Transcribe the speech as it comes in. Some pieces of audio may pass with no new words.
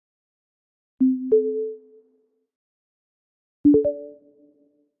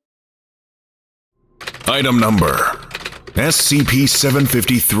Item Number: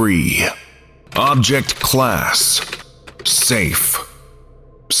 SCP-753. Object Class: Safe.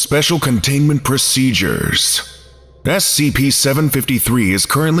 Special Containment Procedures: SCP-753 is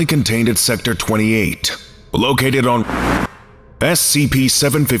currently contained at Sector 28, located on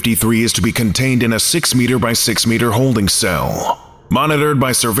SCP-753 is to be contained in a 6-meter by 6-meter holding cell, monitored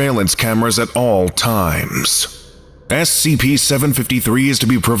by surveillance cameras at all times. SCP-753 is to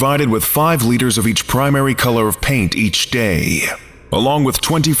be provided with 5 liters of each primary color of paint each day, along with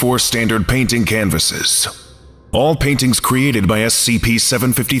 24 standard painting canvases. All paintings created by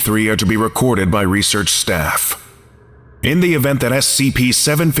SCP-753 are to be recorded by research staff. In the event that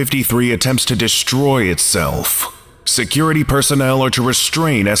SCP-753 attempts to destroy itself, security personnel are to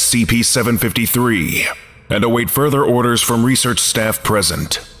restrain SCP-753 and await further orders from research staff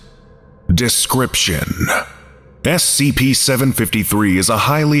present. Description: SCP-753 is a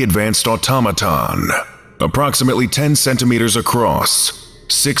highly advanced automaton, approximately 10 centimeters across,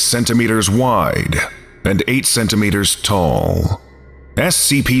 6 centimeters wide, and 8 centimeters tall.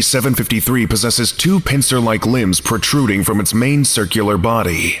 SCP-753 possesses 2 pincer-like limbs protruding from its main circular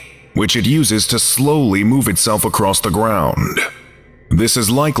body, which it uses to slowly move itself across the ground. This is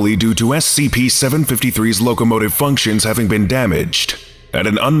likely due to SCP-753's locomotive functions having been damaged at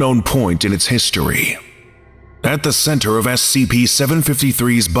an unknown point in its history. At the center of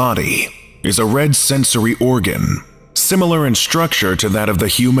SCP-753's body is a red sensory organ, similar in structure to that of the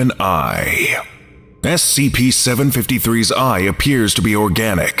human eye. SCP-753's eye appears to be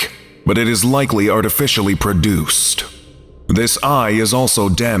organic, but it is likely artificially produced. This eye is also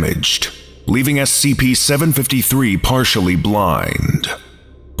damaged, leaving SCP-753 partially blind.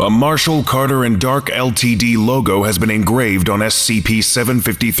 A Marshall, Carter, and Dark Ltd logo has been engraved on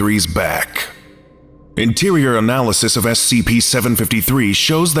SCP-753's back. Interior analysis of SCP-753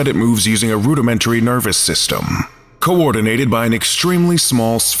 shows that it moves using a rudimentary nervous system, coordinated by an extremely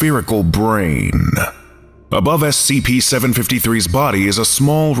small spherical brain. Above SCP-753's body is a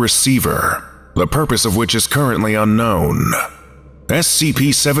small receiver, the purpose of which is currently unknown.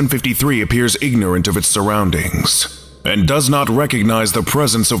 SCP-753 appears ignorant of its surroundings and does not recognize the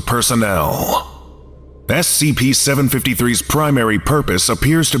presence of personnel. SCP-753's primary purpose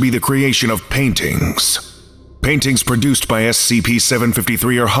appears to be the creation of paintings. Paintings produced by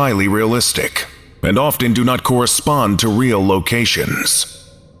SCP-753 are highly realistic and often do not correspond to real locations.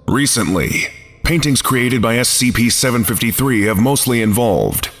 Recently, paintings created by SCP-753 have mostly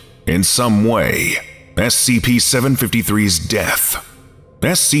involved, in some way, SCP-753's death.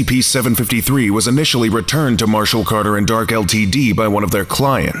 SCP-753 was initially returned to Marshall, Carter, and Dark Ltd by one of their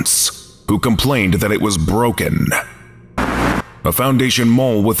clients, who complained that it was broken. A Foundation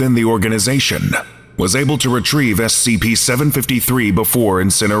mole within the organization was able to retrieve SCP-753 before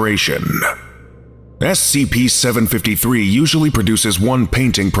incineration. SCP-753 usually produces 1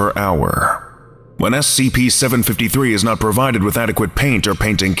 painting per hour. When SCP-753 is not provided with adequate paint or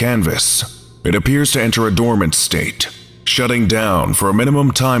painting canvas, it appears to enter a dormant state, shutting down for a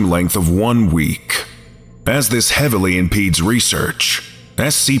minimum time length of 1 week. As this heavily impedes research,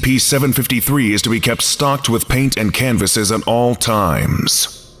 SCP-753 is to be kept stocked with paint and canvases at all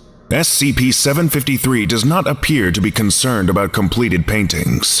times. SCP-753 does not appear to be concerned about completed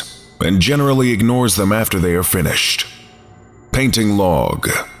paintings, and generally ignores them after they are finished. Painting Log: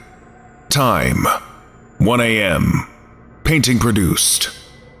 Time: 1 a.m. Painting produced.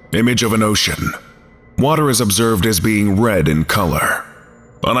 Image of an ocean. Water is observed as being red in color.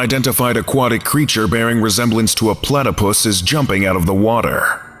 Unidentified aquatic creature bearing resemblance to a platypus is jumping out of the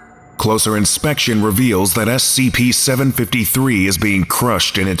water. Closer inspection reveals that SCP-753 is being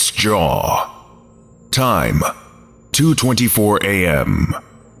crushed in its jaw. Time: 2:24 a.m.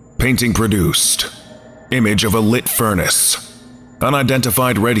 Painting produced. Image of a lit furnace.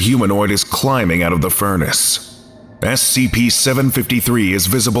 Unidentified red humanoid is climbing out of the furnace. SCP-753 is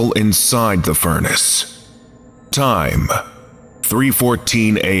visible inside the furnace. Time: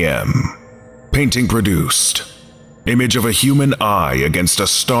 3:14 a.m. Painting produced. Image of a human eye against a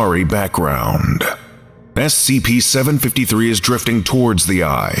starry background. SCP-753 is drifting towards the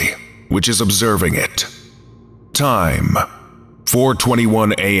eye, which is observing it. Time: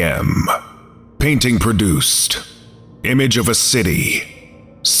 4:21 a.m. Painting produced. Image of a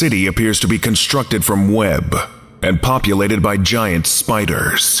city. City appears to be constructed from web and populated by giant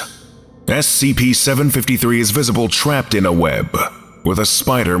spiders. SCP-753 is visible trapped in a web, with a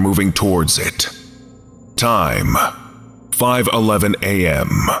spider moving towards it. Time: 5:11 a.m.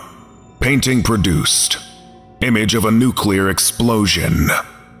 Painting produced. Image of a nuclear explosion.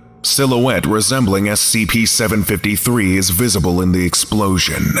 Silhouette resembling SCP-753 is visible in the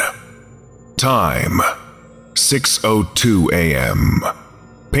explosion. Time: 6:02 a.m.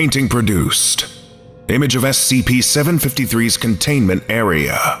 Painting produced. Image of SCP-753's containment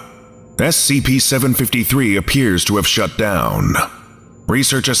area. SCP-753 appears to have shut down.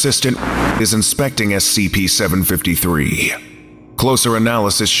 Research Assistant is inspecting SCP-753. Closer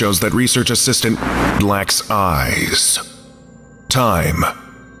analysis shows that Research Assistant lacks eyes. Time: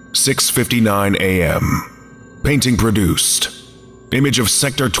 6:59 a.m. Painting produced. Image of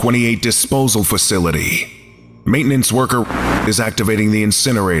Sector 28 Disposal Facility. Maintenance worker is activating the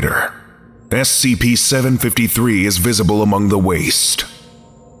incinerator. SCP-753 is visible among the waste.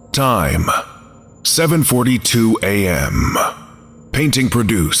 Time: 7:42 a.m. Painting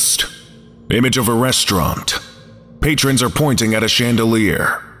produced. Image of a restaurant. Patrons are pointing at a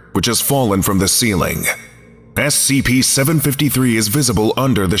chandelier, which has fallen from the ceiling. SCP-753 is visible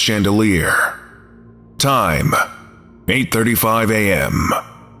under the chandelier. Time: 8:35 a.m.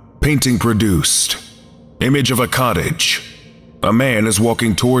 Painting produced. Image of a cottage. A man is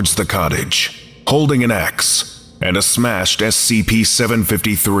walking towards the cottage, holding an axe and a smashed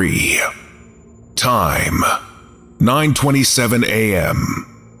SCP-753. Time: 9:27 a.m.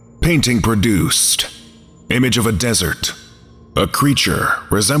 Painting produced. Image of a desert. A creature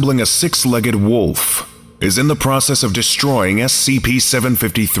resembling a six-legged wolf is in the process of destroying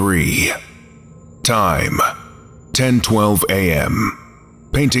SCP-753. Time: 10:12 a.m.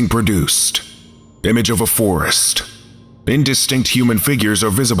 Painting produced. Image of a forest. Indistinct human figures are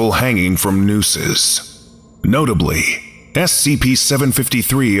visible hanging from nooses. Notably,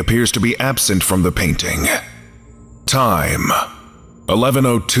 SCP-753 appears to be absent from the painting. Time: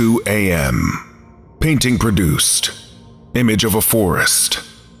 11:02 a.m. Painting produced. Image of a forest.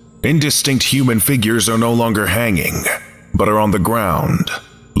 Indistinct human figures are no longer hanging, but are on the ground,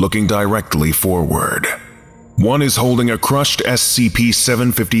 looking directly forward. One is holding a crushed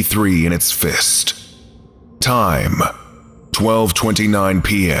SCP-753 in its fist. Time: 12:29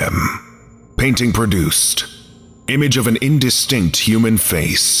 p.m. Painting produced. Image of an indistinct human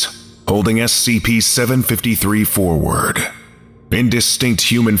face, holding SCP-753 forward. Indistinct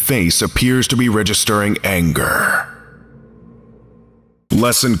human face appears to be registering anger.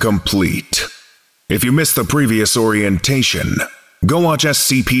 Lesson complete. If you missed the previous orientation, go watch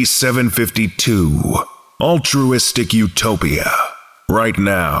SCP-752, Altruistic Utopia, right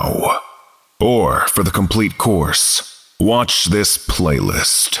now. Or, for the complete course, watch this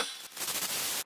playlist.